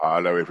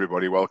Hello,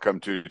 everybody.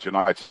 Welcome to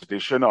tonight's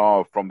edition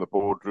of From the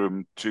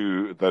Boardroom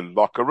to the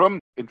Locker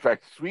Room. In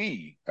fact,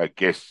 three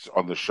guests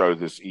on the show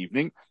this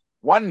evening.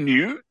 One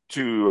new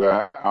to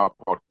our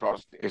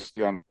podcast,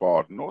 Estean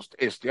Badenhrost.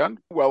 Estean,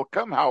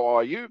 welcome. How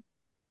are you?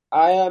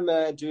 I am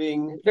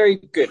doing very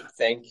good,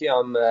 thank you.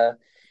 I'm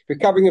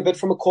recovering a bit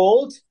from a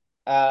cold,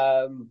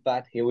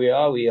 but here we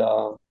are. We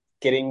are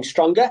getting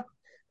stronger,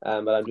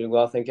 but I'm doing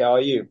well, thank you. How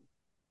are you?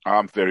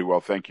 I'm very well,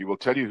 thank you. We'll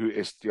tell you who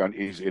Estean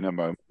is in a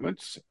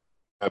moment.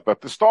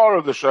 But the star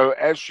of the show,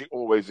 as she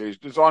always is,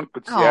 Louzanne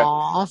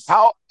Coetzee.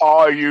 How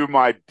are you,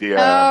 my dear?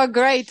 Oh,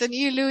 great. And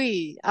you,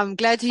 Louis? I'm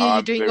glad to hear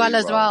you're doing well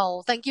as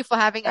well. Thank you for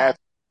having us.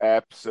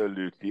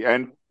 Absolutely.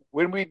 And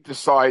when we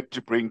decide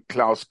to bring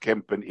Claus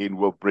Kempen in,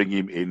 we'll bring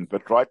him in.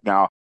 But right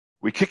now,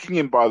 we're kicking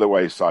him by the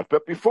wayside.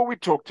 But before we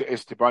talk to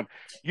Esteban,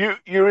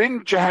 you're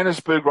in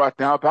Johannesburg right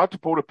now, about to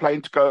board a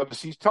plane to go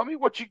overseas. Tell me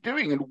what you're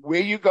doing and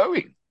where you're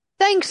going.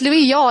 Thanks,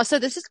 Louis. Yeah, so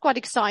this is quite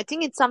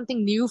exciting. It's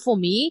something new for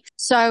me.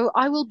 So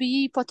I will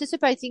be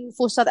participating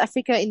for South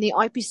Africa in the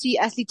IPC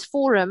Athletes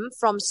Forum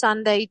from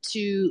Sunday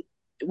to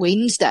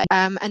Wednesday.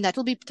 And that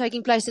will be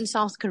taking place in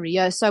South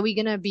Korea. So we're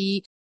going to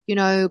be,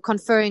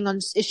 conferring on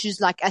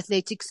issues like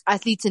athletics,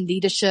 athletes and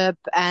leadership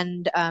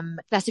and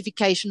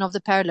classification of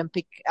the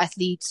Paralympic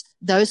athletes,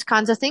 those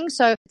kinds of things.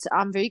 So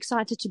I'm very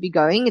excited to be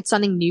going. It's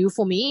something new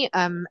for me,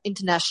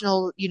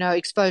 international,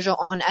 exposure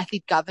on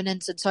athlete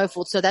governance and so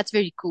forth. So that's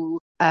very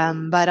cool.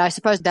 But I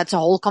suppose that's a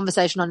whole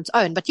conversation on its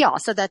own. But yeah,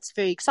 so that's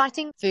very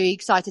exciting. Very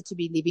excited to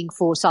be leaving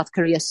for South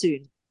Korea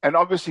soon. And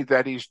obviously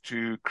that is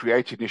to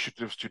create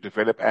initiatives to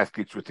develop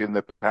athletes within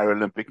the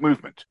Paralympic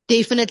movement.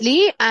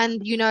 Definitely.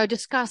 And,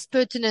 discuss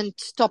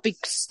pertinent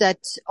topics that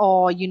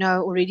are,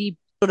 already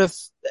sort of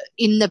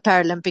in the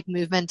Paralympic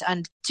movement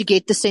and to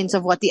get the sense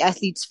of what the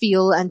athletes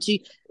feel and to,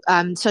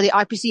 so the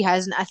IPC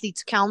has an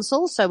athletes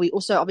council. So we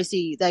also,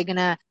 obviously, they're going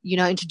to,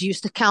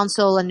 introduce the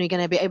council and we're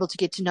going to be able to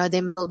get to know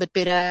them a little bit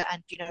better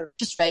and,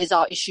 just raise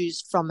our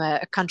issues from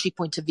a country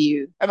point of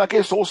view. And I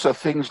guess also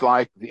things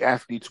like the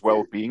athletes'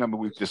 well-being. I mean,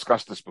 we've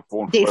discussed this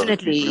before.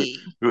 Definitely.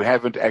 Who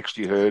haven't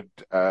actually heard,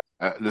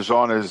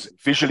 Louzanne is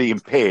visually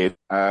impaired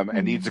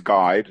and needs a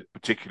guide,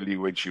 particularly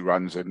when she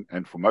runs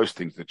and for most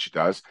things that she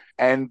does.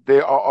 And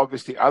there are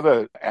obviously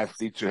other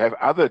athletes who have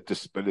other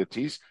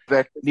disabilities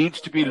that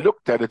needs to be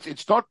looked at.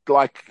 It's not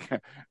like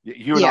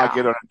you and I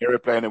get on an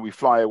airplane and we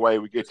fly away,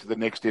 we get to the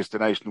next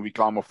destination, we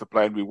climb off the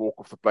plane, we walk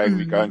off the plane,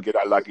 we go and get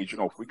our luggage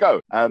and off we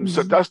go.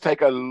 So it does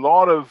take a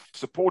lot of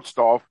support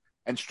staff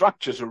and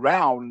structures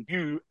around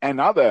you and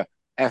other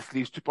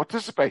athletes to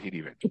participate in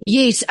events.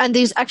 Yes, and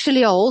there's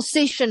actually a whole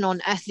session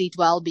on athlete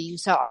well-being,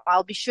 so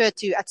I'll be sure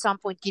to at some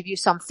point give you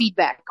some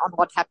feedback on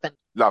what happened.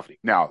 Lovely.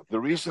 Now, the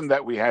reason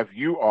that we have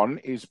you on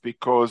is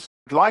because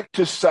I'd like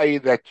to say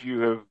that you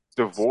have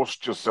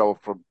divorced yourself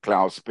from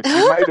Claus, but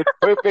you made it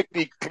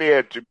perfectly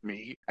clear to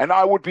me, and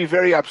I would be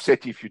very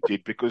upset if you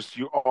did, because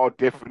you are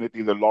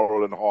definitely the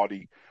Laurel and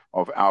Hardy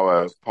of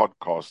our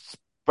podcasts.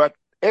 But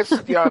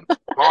Estean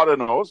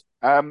Badenhrost,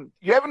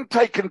 you haven't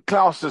taken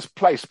Klaus's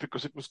place,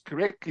 because it was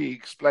correctly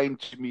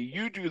explained to me.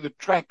 You do the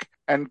track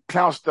and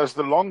Claus does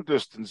the long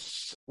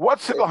distance.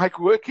 What's it like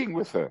working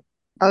with her?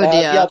 Oh,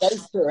 dear. Yeah, that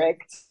is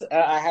correct.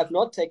 I have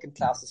not taken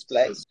Klaus's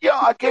place. Yeah,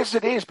 I guess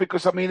it is,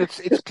 because, I mean,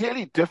 it's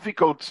clearly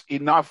difficult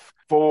enough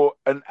for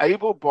an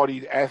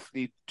able-bodied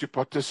athlete to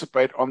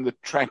participate on the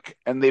track,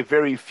 and there are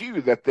very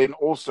few that then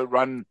also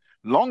run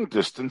long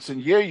distance.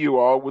 And here you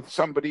are with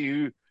somebody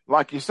who,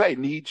 like you say,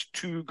 needs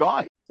two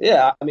guides.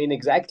 Yeah, I mean,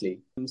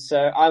 exactly.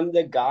 So I'm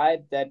the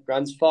guide that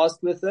runs fast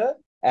with her,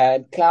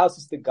 and Claus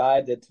is the guy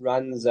that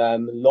runs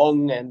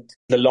long and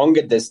the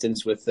longer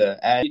distance with her.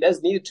 And she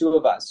does need the two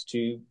of us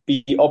to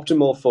be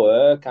optimal for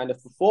her kind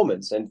of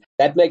performance. And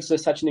that makes her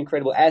such an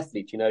incredible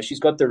athlete. She's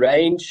got the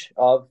range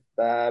of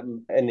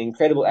an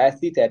incredible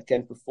athlete that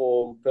can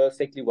perform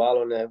perfectly well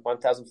on a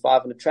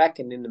 1,500 on the track,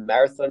 and in the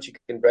marathon she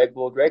can break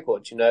world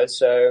records.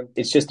 So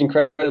it's just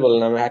incredible,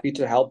 and I'm happy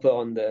to help her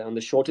on the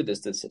shorter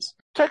distances.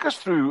 Take us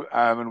through,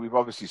 and we've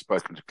obviously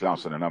spoken to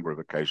Claus on a number of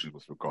occasions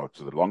with regard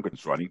to the longer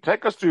distance running.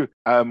 Take us through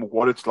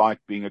what it's like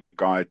being a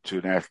guide to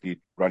an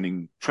athlete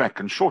running track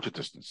and shorter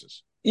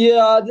distances.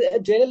 Yeah, the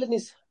adrenaline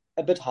is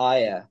a bit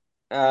higher.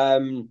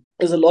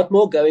 There's a lot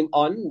more going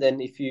on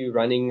than if you're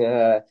running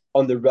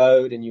on the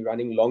road and you're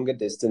running longer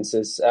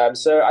distances.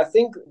 So I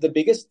think the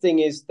biggest thing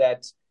is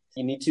that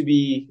you need to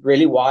be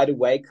really wide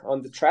awake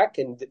on the track,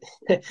 and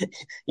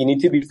you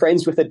need to be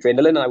friends with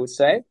adrenaline, I would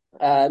say.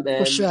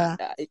 For sure.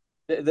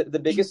 The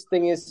biggest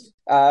thing is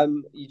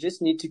you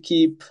just need to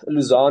keep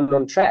Louzanne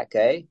on track,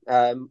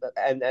 and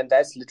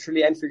that's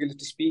literally and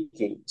figuratively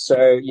speaking.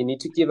 So you need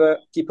to keep her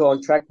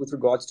on track with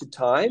regards to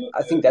time.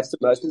 I think that's the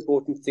most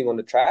important thing on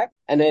the track.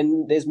 And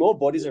then there's more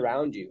bodies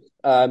around you.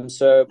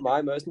 So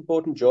my most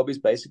important job is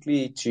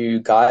basically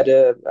to guide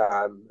her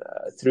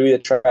through the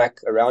track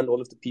around all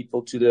of the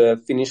people to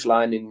the finish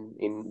line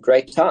in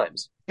great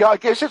times. Yeah, I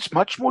guess it's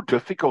much more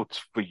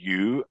difficult for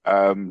you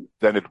than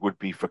it would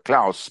be for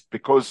Claus,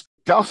 because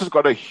Claus has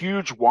got a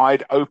huge,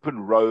 wide open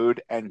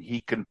road and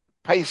he can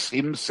pace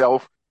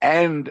himself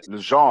and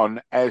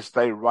Louzanne as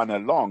they run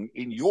along.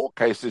 In your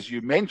case, as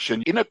you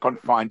mentioned, in a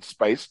confined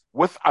space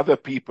with other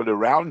people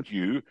around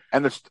you,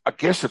 and I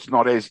guess it's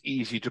not as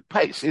easy to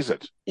pace, is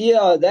it?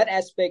 Yeah, that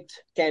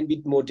aspect can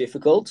be more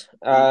difficult.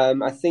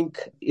 I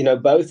think,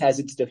 both has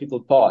its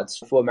difficult parts.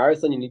 For a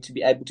marathon, you need to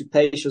be able to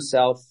pace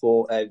yourself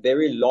for a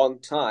very long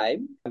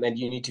time, and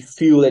you need to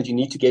fuel and you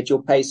need to get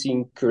your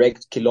pacing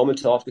correct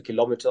kilometer after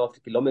kilometer after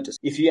kilometer.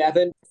 If you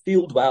haven't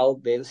fueled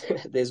well,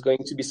 there's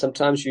going to be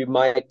sometimes you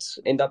might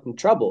end up in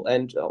trouble.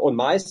 And on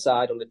my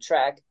side, on the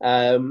track,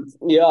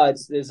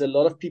 there's a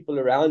lot of people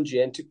around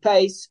you, and to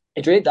pace,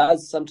 it really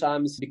does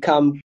sometimes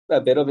become a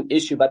bit of an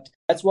issue, but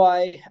that's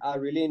why I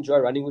really enjoy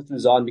running with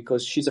Louzanne,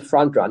 because she's a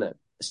front runner.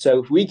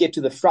 So if we get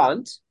to the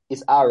front,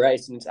 it's our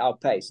race and it's our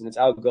pace and it's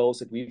our goals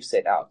that we've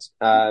set out.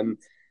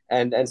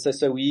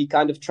 So we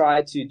kind of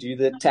try to do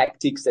the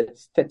tactics that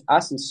fit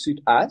us and suit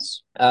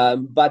us.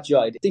 But yeah,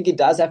 I think it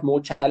does have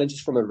more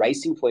challenges from a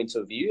racing point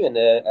of view and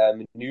a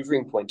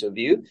maneuvering point of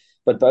view,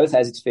 but both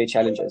has its fair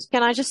challenges.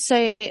 Can I just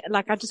say,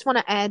 I just want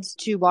to add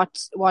to what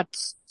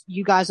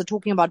you guys are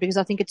talking about, because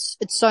I think it's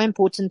so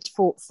important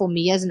for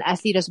me as an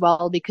athlete as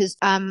well, because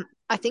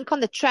I think on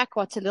the track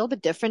what's a little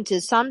bit different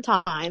is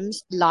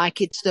sometimes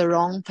it's the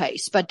wrong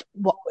pace, but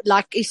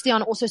like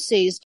Estean also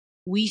says,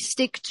 we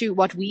stick to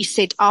what we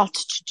set out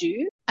to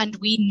do and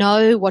we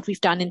know what we've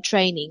done in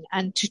training.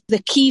 And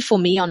the key for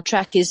me on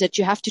track is that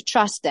you have to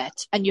trust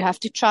that, and you have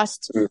to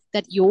trust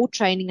that your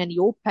training and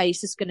your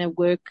pace is going to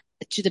work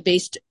to the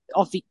best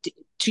of it,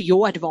 to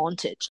your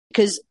advantage.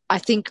 Because I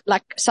think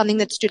something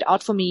that stood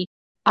out for me,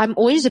 I'm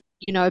always,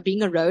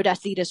 being a road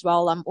athlete as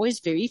well, I'm always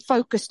very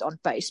focused on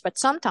pace. But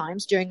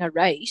sometimes during a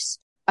race,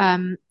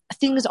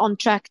 things on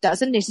track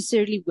doesn't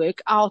necessarily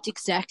work out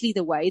exactly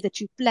the way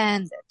that you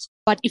planned it.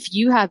 But if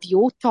you have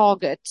your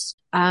targets,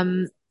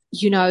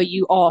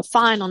 you are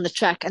fine on the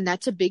track. And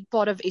that's a big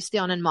part of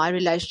Estean and my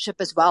relationship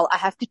as well. I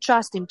have to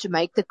trust him to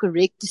make the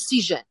correct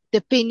decision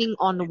depending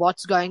on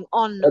what's going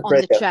on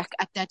the track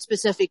at that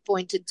specific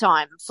point in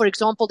time. For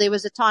example, there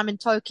was a time in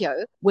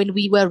Tokyo when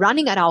we were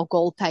running at our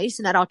goal pace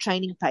and at our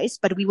training pace,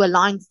 but we were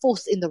lying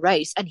fourth in the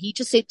race. And he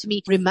just said to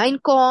me, remain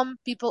calm.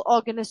 People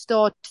are going to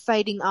start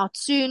fading out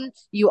soon.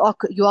 You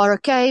are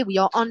okay. We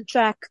are on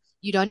track.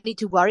 You don't need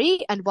to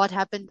worry. And what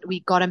happened? We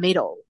got a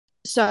medal.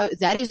 So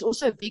that is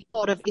also a big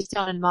part of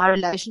Estean and my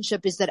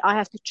relationship, is that I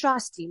have to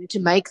trust him to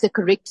make the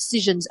correct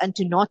decisions and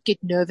to not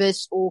get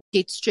nervous or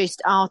get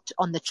stressed out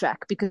on the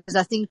track, because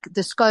I think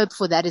the scope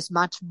for that is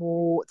much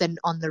more than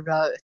on the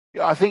road.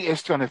 Yeah, I think,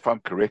 Estean, if I'm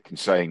correct in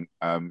saying,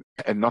 and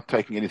not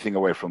taking anything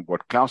away from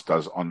what Klaus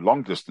does on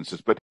long distances,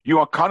 but you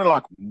are kind of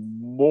like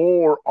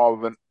more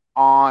of an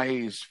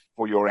eyes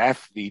for your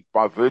athlete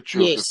by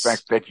virtue of the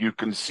fact that you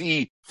can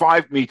see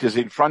 5 meters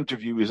in front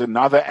of you is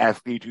another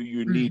athlete who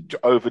you need to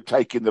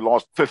overtake in the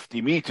last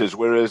 50 meters,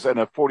 whereas in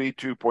a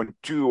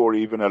 42.2 or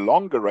even a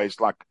longer race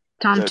like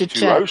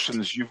Two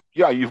Oceans,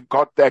 you've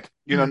got that,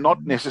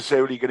 not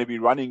necessarily going to be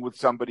running with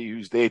somebody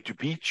who's there to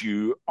beat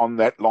you on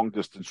that long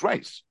distance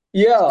race.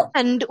 Yeah.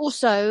 And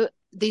also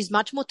there's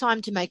much more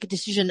time to make a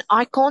decision.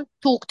 I can't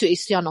talk to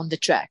Estean on the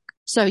track.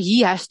 So he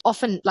has to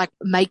often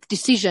make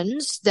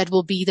decisions that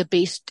will be the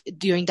best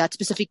during that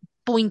specific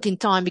point in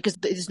time, because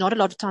there's not a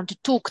lot of time to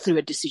talk through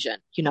a decision,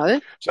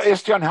 So,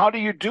 Estean, how do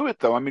you do it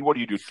though? I mean, what do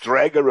you do?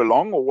 Drag her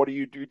along, or what do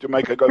you do to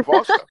make her go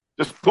faster?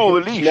 Just pull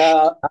the leash.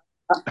 No,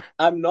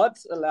 I'm not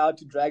allowed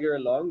to drag her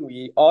along.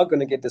 We are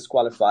going to get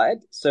disqualified.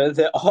 So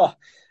there are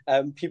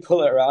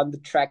people around the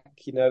track,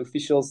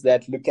 officials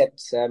that look at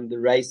the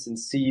race and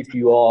see if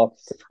you are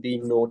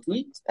being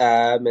naughty.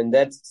 And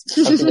that's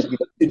something that we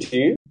like to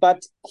do.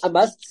 But I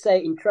must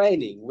say, in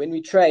training, when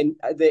we train,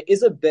 there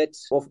is a bit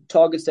of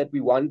targets that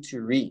we want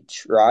to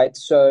reach, right?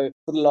 So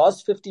for the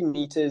last 50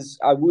 meters,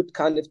 I would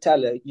kind of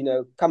tell her,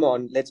 come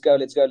on, let's go.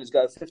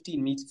 50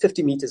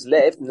 meters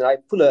left. And then I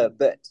pull her a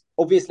bit.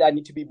 Obviously, I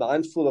need to be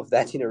mindful of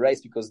that in a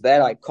race, because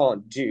that I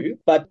can't do.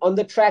 But on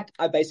the track,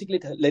 I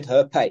basically let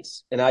her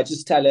pace. And I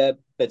just tell her a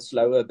bit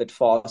slower, a bit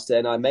faster.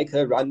 And I make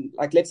her run,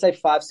 let's say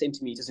 5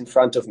 centimeters in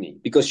front of me,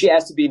 because she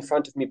has to be in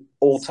front of me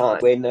all time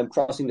when I'm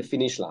crossing the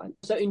finish line.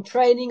 So in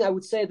training, I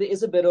would say there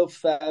is a bit of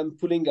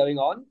pulling going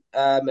on.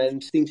 And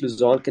I think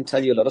Louzanne can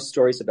tell you a lot of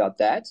stories about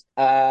that.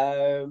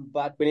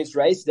 But when it's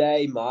race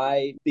day,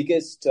 my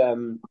biggest,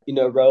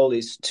 role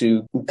is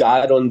to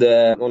guide on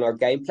our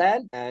game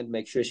plan and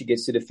make sure she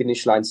gets to the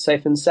finish line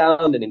safe and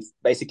sound and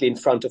basically in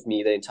front of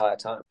me the entire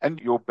time. And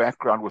your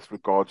background with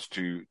regards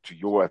to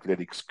your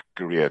athletics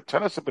career,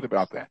 tell us a bit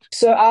about that.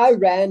 So I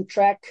ran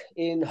track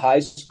in high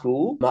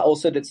school. I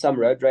also did some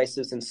road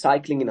races and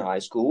cycling in high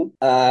school.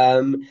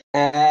 And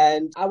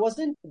I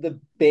wasn't the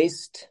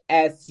best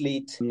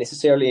athlete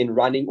necessarily in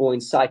running or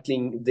in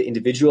cycling, the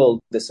individual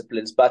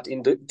disciplines, but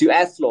in the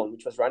duathlon,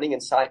 which was running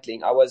and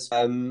cycling, I was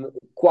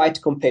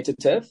quite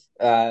competitive.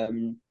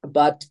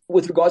 But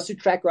with regards to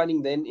track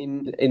running, then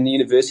in the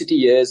university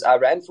years, I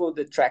ran for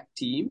the track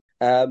team.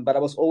 But I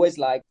was always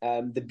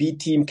the B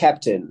team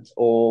captain,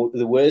 or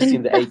the worst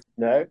in the A.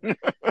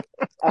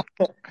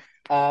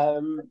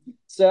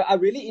 So I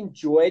really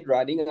enjoyed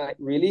running and I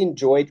really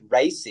enjoyed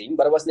racing,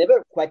 but I was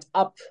never quite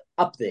up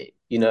there,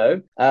 you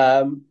know.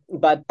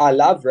 But I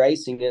love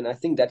racing, and I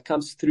think that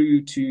comes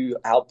through to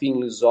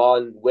helping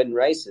Louzanne win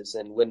races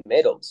and win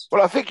medals.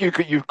 Well, I think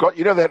you've got,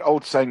 that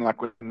old saying,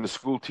 like when the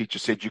school teacher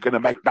said, you're going to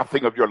make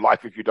nothing of your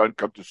life if you don't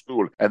come to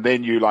school. And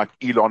then you like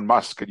Elon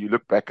Musk and you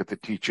look back at the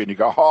teacher and you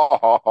go, ha,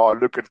 ha, ha,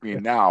 look at me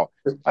now.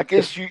 I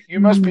guess you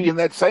must be in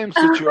that same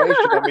situation.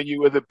 I mean,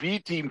 you were the B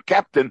team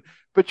captain,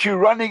 but you're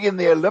running in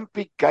the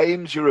Olympic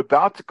Games. You're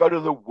about to go to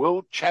the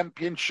World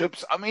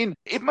Championships. I mean,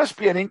 it must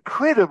be an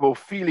incredible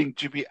feeling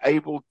to be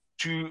able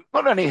to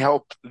not only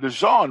help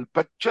Louzanne,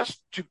 but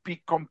just to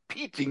be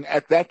competing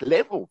at that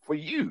level for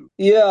you.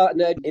 Yeah,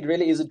 no, it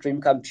really is a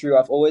dream come true.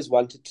 I've always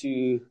wanted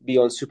to be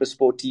on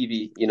Supersport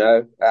TV,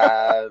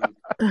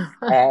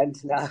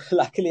 and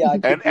luckily I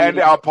could and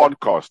our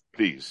podcast,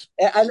 please.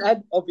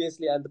 And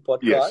obviously, and the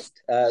podcast, yes.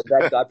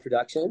 That Guy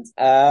Productions.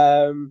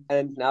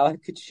 And now I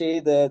could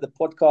share the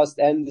podcast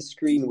and the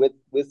screen with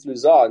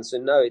Louzanne. So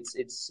no, it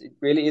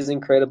really is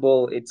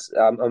incredible.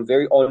 I'm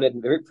very honored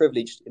and very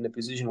privileged in the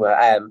position where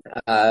I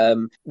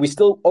am. We're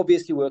still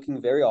obviously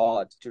working very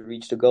hard to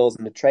reach the goals,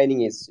 and the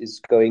training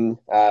is going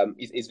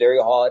is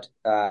very hard.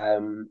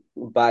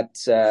 But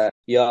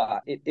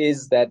it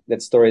is that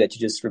story that you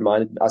just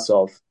reminded us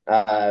of.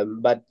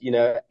 But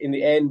in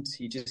the end,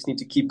 you just need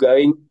to keep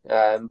going,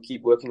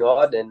 keep working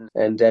hard,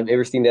 and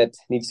everything that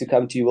needs to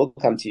come to you will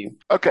come to you.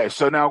 Okay,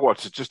 so now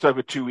what? It's just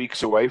over 2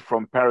 weeks away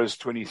from Paris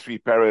 23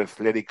 Para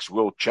Athletics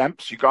World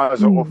Champs. You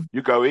guys are off.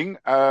 You're going.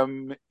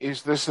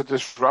 Is this a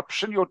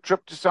disruption, your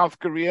trip to South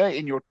Korea,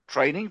 in your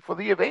training for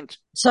the event?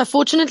 So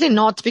fortunately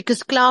not,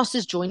 because Claus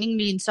is joining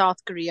me in South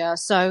Korea.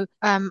 So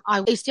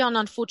Estean,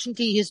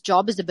 unfortunately, his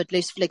job is a bit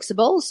less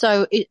flexible.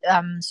 So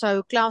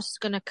Claus is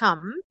going to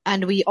come,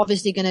 and we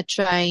obviously going to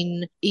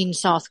train in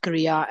South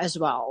Korea as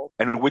well.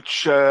 And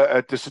which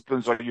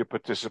disciplines are you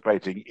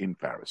participating in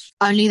Paris?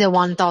 Only the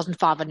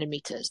 1,500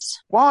 meters.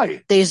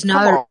 Why? There's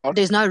no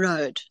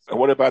road.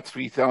 What about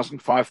 3,000,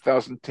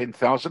 5,000,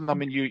 10,000? I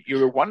mean,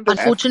 you're a wonder.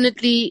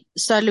 Unfortunately,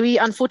 so Louis,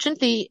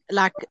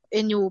 like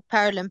in your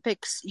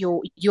Paralympics,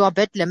 you are a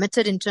bit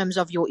limited in terms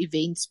of your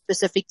event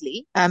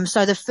specifically.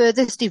 So the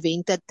furthest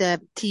event at the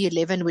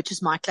T11, which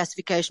is my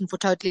classification for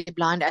totally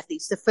blind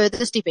athletes, the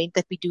furthest event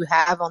that we do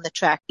have on the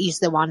track is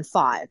the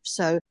 1.5.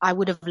 So I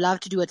would have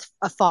loved to do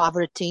a 5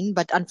 or a 10,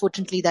 but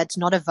unfortunately that's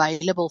not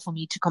available for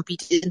me to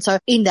compete in. So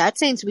in that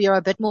sense, we are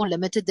a bit more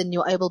limited than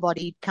your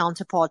able-bodied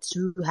counterparts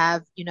who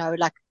have,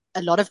 like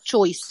a lot of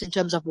choice in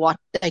terms of what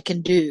they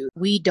can do.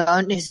 We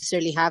don't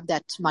necessarily have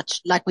that much,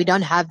 like we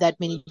don't have that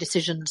many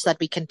decisions that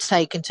we can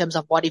take in terms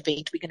of what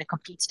event we're going to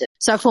compete in.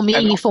 So for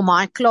me, for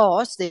my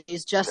class,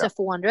 there's just a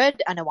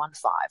 400 and a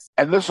 1.5.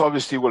 And this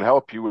obviously will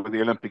help you with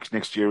the Olympics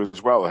next year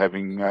as well,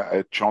 having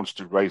a chance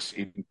to race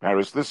in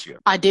Paris this year.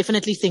 I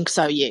definitely think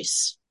so,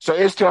 yes. So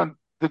Estean,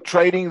 the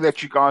training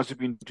that you guys have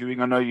been doing,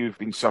 I know you've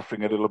been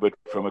suffering a little bit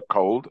from a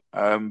cold,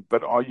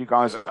 but are you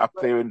guys up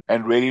there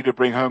and ready to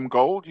bring home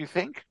gold, you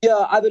think?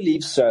 Yeah, I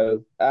believe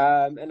so.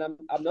 And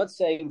I'm not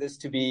saying this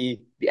to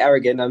be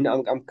arrogant.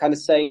 I'm kind of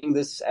saying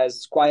this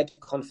as quiet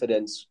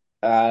confidence.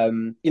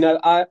 I'm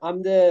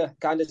the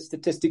kind of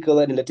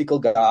statistical analytical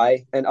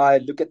guy, and I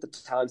look at the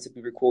times that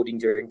we're recording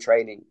during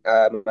training.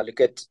 I look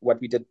at what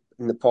we did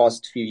in the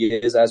past few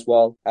years as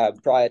well,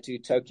 prior to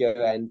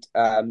Tokyo. And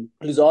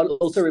Louzanne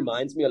also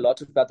reminds me a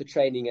lot about the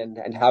training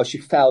and how she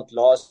felt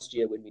last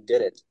year when we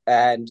did it.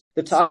 And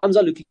the times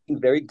are looking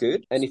very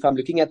good. And if I'm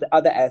looking at the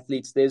other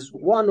athletes, there's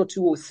 1 or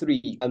 2 or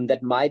 3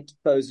 that might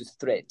pose a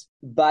threat.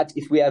 But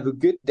if we have a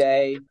good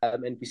day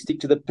and we stick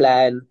to the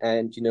plan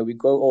and, we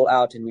go all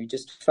out and we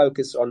just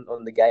focus on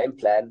the game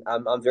plan,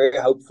 I'm very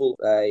hopeful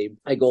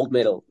a gold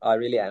medal. I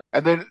really am.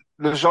 And then,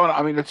 Louzanne,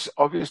 I mean, it's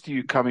obviously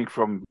you coming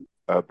from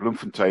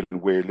Bloemfontein,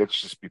 where, let's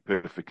just be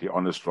perfectly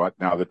honest, right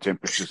now the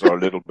temperatures are a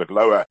little bit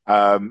lower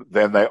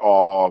than they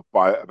are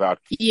by about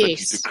 30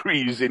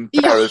 degrees in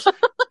Paris.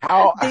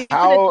 How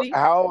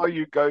are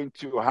you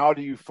how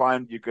do you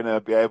find you're going to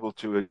be able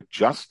to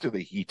adjust to the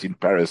heat in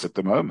Paris at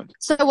the moment?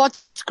 So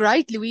what's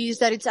great, Louis, is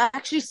that it's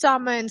actually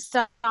summer in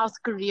South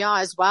Korea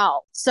as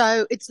well.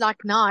 So it's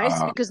like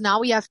nice because now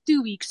we have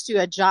 2 weeks to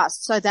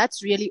adjust. So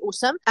that's really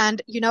awesome.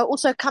 And,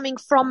 also coming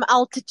from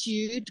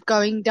altitude,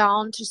 going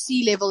down to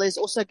sea level is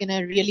also going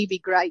to really be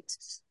great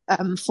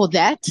for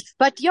that.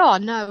 But we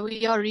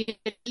are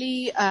really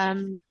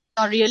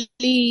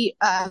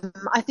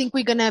I think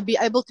we're going to be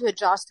able to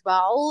adjust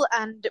well,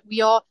 and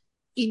we are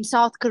in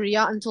South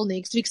Korea until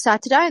next week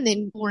Saturday, and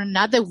then for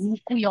another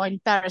week we are in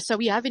Paris, so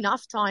we have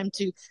enough time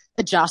to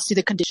adjust to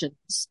the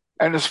conditions.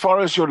 And as far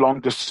as your long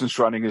distance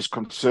running is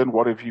concerned,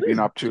 what have you been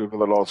up to over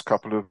the last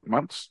couple of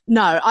months?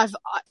 No,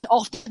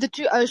 after the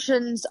two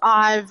oceans,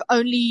 I've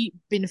only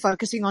been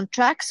focusing on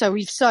track. So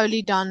we've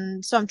solely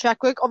done some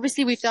track work.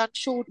 Obviously, we've done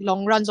short,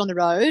 long runs on the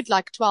road,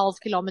 like 12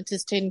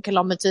 kilometers, 10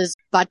 kilometers.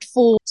 But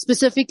for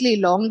specifically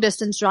long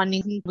distance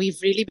running, we've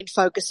really been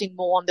focusing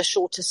more on the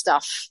shorter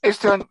stuff.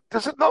 Estean,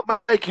 does it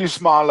not make you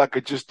smile like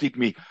it just did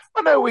me?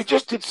 I know we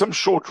just did some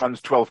short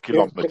runs, 12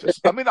 kilometers.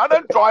 I mean, I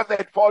don't drive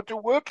that far to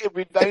work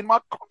every day in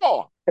my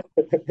car.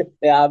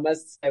 Yeah, I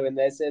must say, when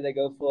they say they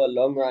go for a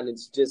long run,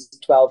 it's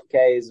just 12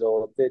 Ks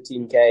or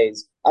 13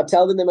 Ks. I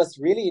tell them they must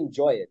really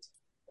enjoy it.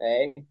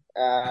 Eh?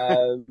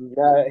 No,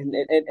 and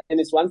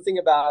it's one thing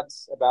about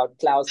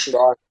Claus,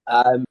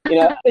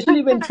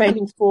 especially when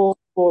training for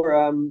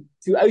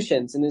two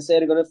oceans, and they say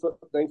they're going for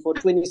a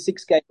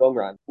 26K long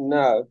run.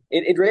 No,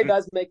 it really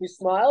does make me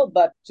smile,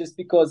 but just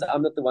because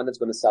I'm not the one that's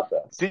going to suffer.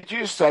 Did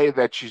you say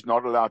that she's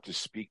not allowed to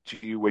speak to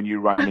you when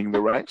you're running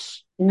the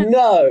race?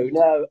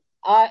 No.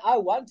 I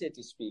wanted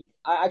to speak.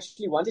 I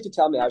actually wanted to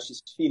tell me how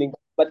she's feeling.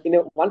 But,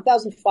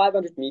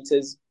 1,500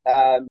 meters,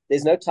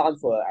 there's no time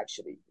for her,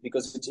 actually,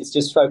 because it's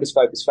just focus.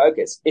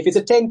 If it's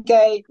a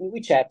 10K, we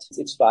chat.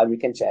 It's fine. We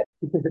can chat.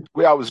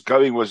 Where I was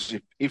going was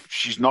if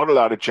she's not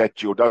allowed to chat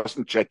to you or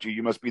doesn't chat to you,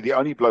 you must be the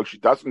only bloke she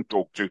doesn't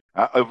talk to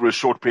over a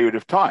short period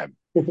of time.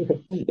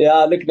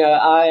 Yeah, look, no,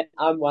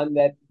 I'm one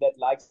that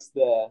likes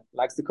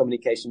the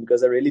communication,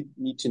 because I really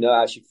need to know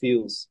how she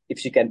feels, if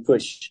she can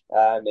push,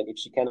 and if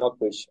she cannot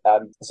push.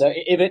 So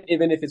even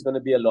if it's going to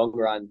be a long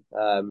run,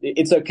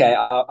 it's okay.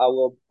 I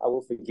will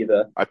forgive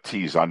her.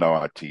 I know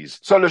I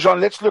tease. So,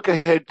 Louzanne, let's look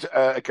ahead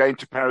again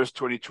to Paris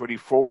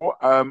 2024.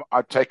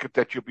 I take it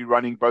that you'll be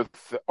running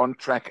both on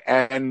track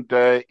and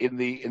in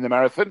the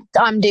marathon.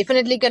 I'm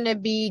definitely going to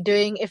be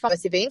doing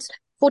FIS events.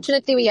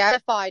 Fortunately, we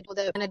have qualified for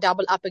the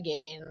double up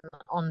again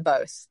on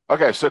both.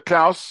 Okay, so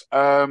Claus,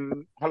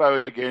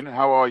 hello again.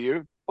 How are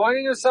you?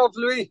 Finding yourself,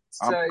 Louis?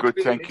 I'm good,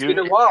 thank you. It's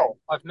been a while.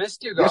 I've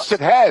missed you guys. Yes, it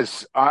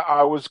has.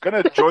 I was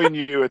going to join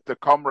you at the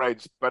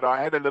Comrades, but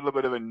I had a little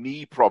bit of a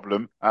knee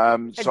problem,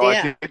 so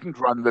I didn't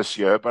run this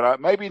year.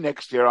 But maybe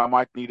next year I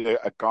might need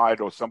a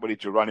guide or somebody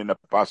to run in a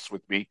bus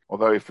with me.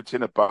 Although if it's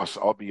in a bus,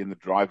 I'll be in the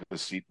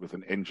driver's seat with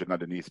an engine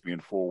underneath me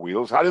and four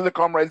wheels. How did the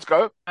Comrades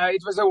go?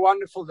 It was a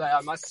wonderful day,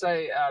 I must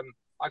say.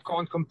 I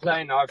can't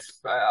complain. I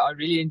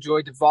really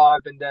enjoyed the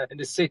vibe and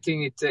the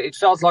setting. It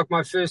felt like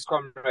my first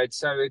Comrade,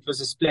 so it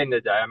was a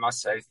splendid day, I must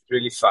say. It's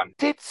really fun. It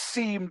did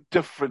seem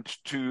different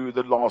to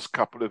the last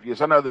couple of years.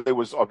 I know that there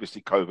was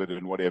obviously COVID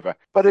and whatever,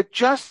 but it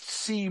just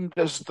seemed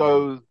as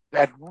though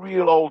that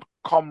real old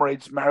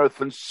Comrades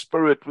marathon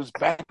spirit was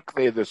back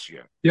there this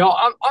year. Yeah,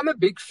 I'm a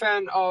big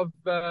fan of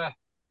the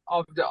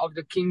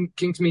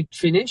Kingsmead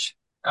finish,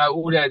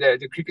 or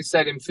the cricket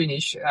stadium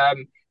finish.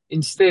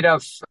 Instead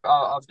of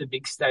the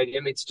big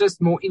stadium. It's just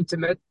more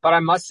intimate. But I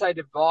must say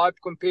the vibe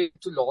compared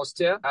to last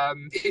year,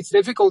 it's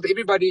difficult.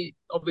 Everybody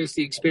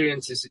obviously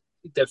experiences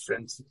it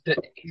different. The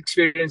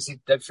experience is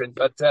different.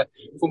 But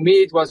for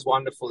me, it was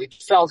wonderful. It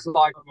felt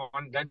like,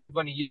 I don't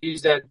want to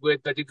use that word,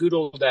 but the good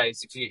old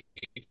days, if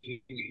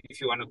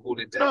you want to call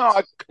it that.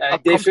 No, I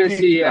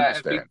definitely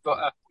a big...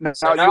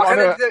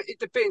 it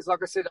depends. Like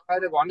I said, I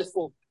had a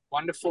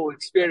wonderful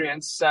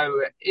experience.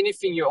 So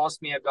anything you ask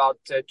me about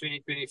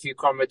 2023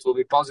 Comrades will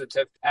be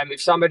positive.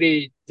 If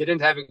somebody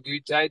didn't have a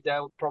good day,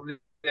 they'll probably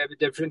have a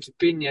different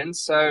opinion.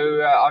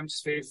 So I'm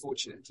just very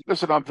fortunate.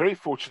 Listen, I'm very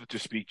fortunate to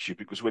speak to you,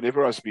 because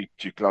whenever I speak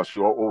to you, Claus,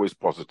 you are always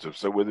positive.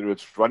 So whether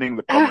it's running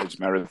the Comrades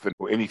Marathon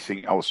or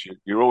anything else,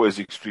 you're always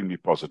extremely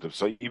positive.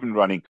 So even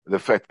running the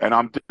fact, and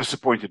I'm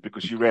disappointed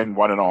because you ran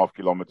 1.5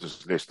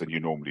 kilometers less than you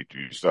normally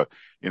do. So,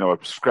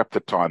 I've scrapped the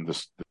time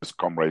this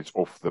Comrades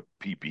off the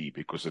PB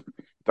because it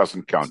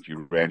doesn't count.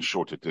 You ran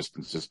shorter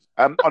distances.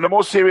 On a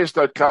more serious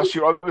note, Claus,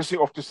 you're obviously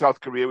off to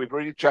South Korea. We've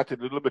already chatted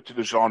a little bit to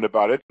Louzanne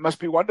about it. It must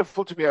be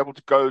wonderful to be able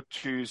to go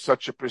to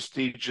such a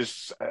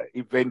prestigious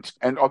event,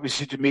 and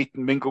obviously to meet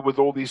and mingle with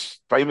all these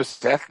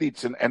famous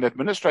athletes and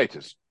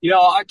administrators. Yeah,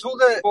 I told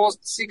the past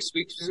 6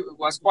 weeks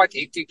was quite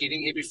hectic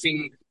getting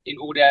everything in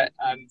order,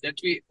 that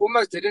we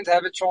almost didn't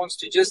have a chance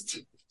to just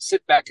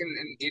sit back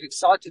and get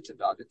excited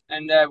about it.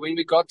 And when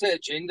we got the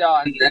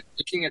agenda and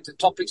looking at the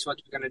topics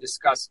what we're going to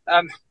discuss,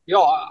 I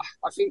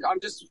think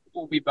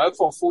we both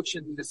are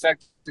fortunate in the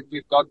fact that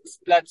we've got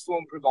a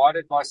platform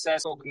provided by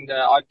SASOC and the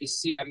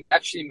IPC and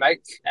actually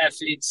make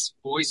athletes'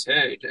 voice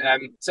heard.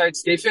 So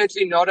it's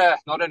definitely not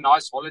a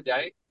nice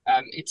holiday.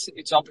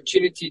 It's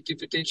opportunity to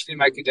potentially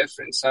make a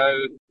difference.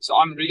 So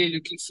I'm really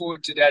looking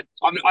forward to that.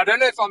 I don't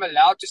know if I'm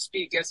allowed to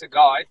speak as a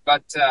guide,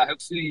 but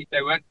hopefully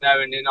they won't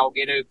know, and then I'll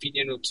get an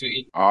opinion or two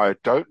in. I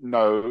don't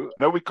know.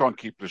 No, we can't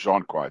keep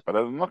Louzanne quiet, but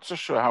I'm not so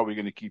sure how we're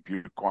going to keep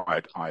you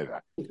quiet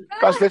either.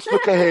 Guys, let's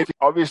look ahead.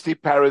 Obviously,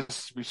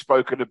 Paris, we've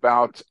spoken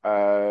about.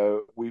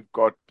 We've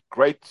got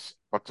great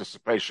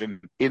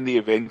participation in the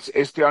events.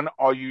 Estean,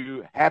 are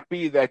you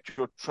happy that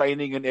your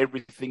training and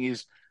everything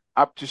is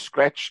up to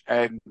scratch?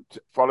 And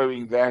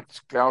following that,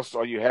 Claus,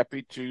 are you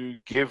happy to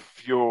give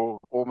your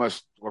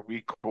almost what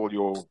we call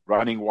your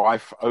running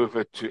wife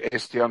over to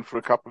Estean for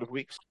a couple of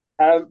weeks?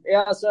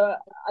 So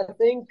I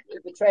think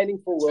the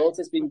training for Worlds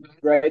has been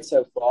great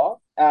so far,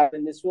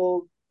 and this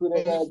will put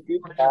a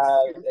good,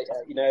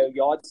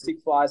 yardstick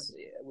for us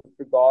with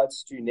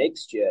regards to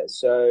next year.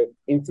 So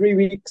in 3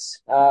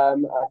 weeks, I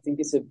think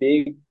it's a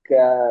big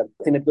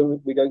thing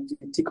that we're going to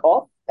tick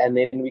off, and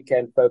then we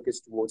can focus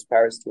towards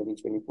Paris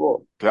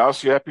 2024.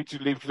 Klaus, you happy to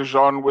leave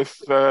Louzanne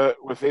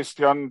with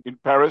Estean in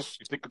Paris?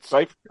 You think it's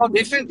safe? Oh,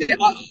 definitely.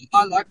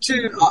 I like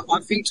to. I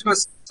think to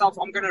myself,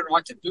 I'm going to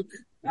write a book.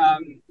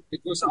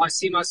 Because I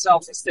see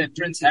myself as the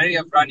Prince Harry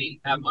of running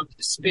on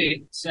the spare.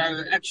 So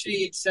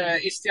actually, it's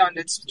Estean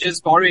that's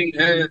just borrowing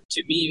her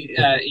to me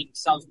in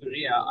South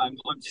Korea. I'm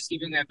just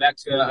giving her back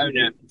to her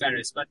owner,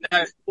 Paris. But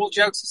no, all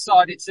jokes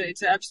aside, it's an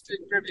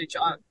absolute privilege.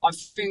 I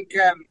think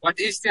what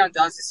Estean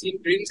does is he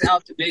brings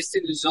out the best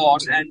in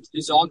Louzanne, and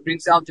Louzanne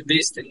brings out the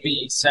best in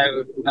me.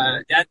 So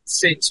that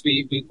sense,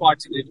 we're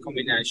quite a good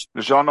combination.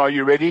 Louzanne, are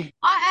you ready?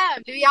 I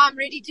am, Louis. I'm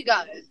ready to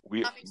go.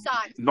 I'm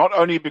excited. Not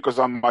only because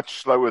I'm much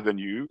slower than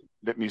you,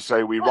 let me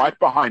say we're right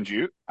behind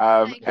you,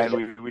 and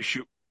we wish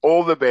you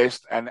all the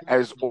best. And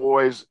as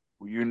always,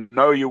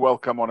 you're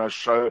welcome on our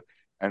show,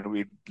 and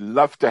we'd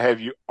love to have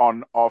you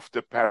on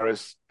after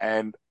Paris.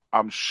 And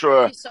I'm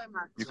sure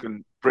you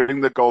can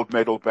bring the gold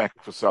medal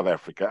back for South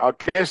Africa. Our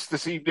guests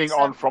this evening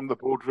on From the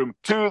Boardroom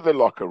to the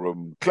Locker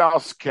Room,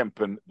 Claus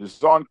Kempen,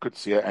 Louzanne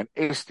Coetzee and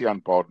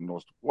Estean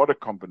Badenhrost. What a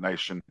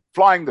combination.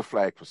 Flying the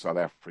flag for South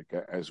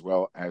Africa as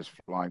well as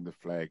flying the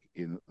flag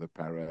in the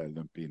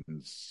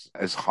Paralympians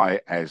as high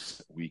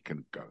as we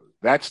can go.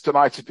 That's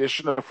tonight's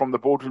edition of From the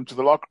Boardroom to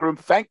the Locker Room.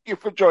 Thank you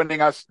for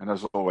joining us. And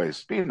as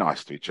always, be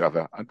nice to each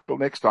other. Until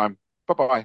next time, bye-bye.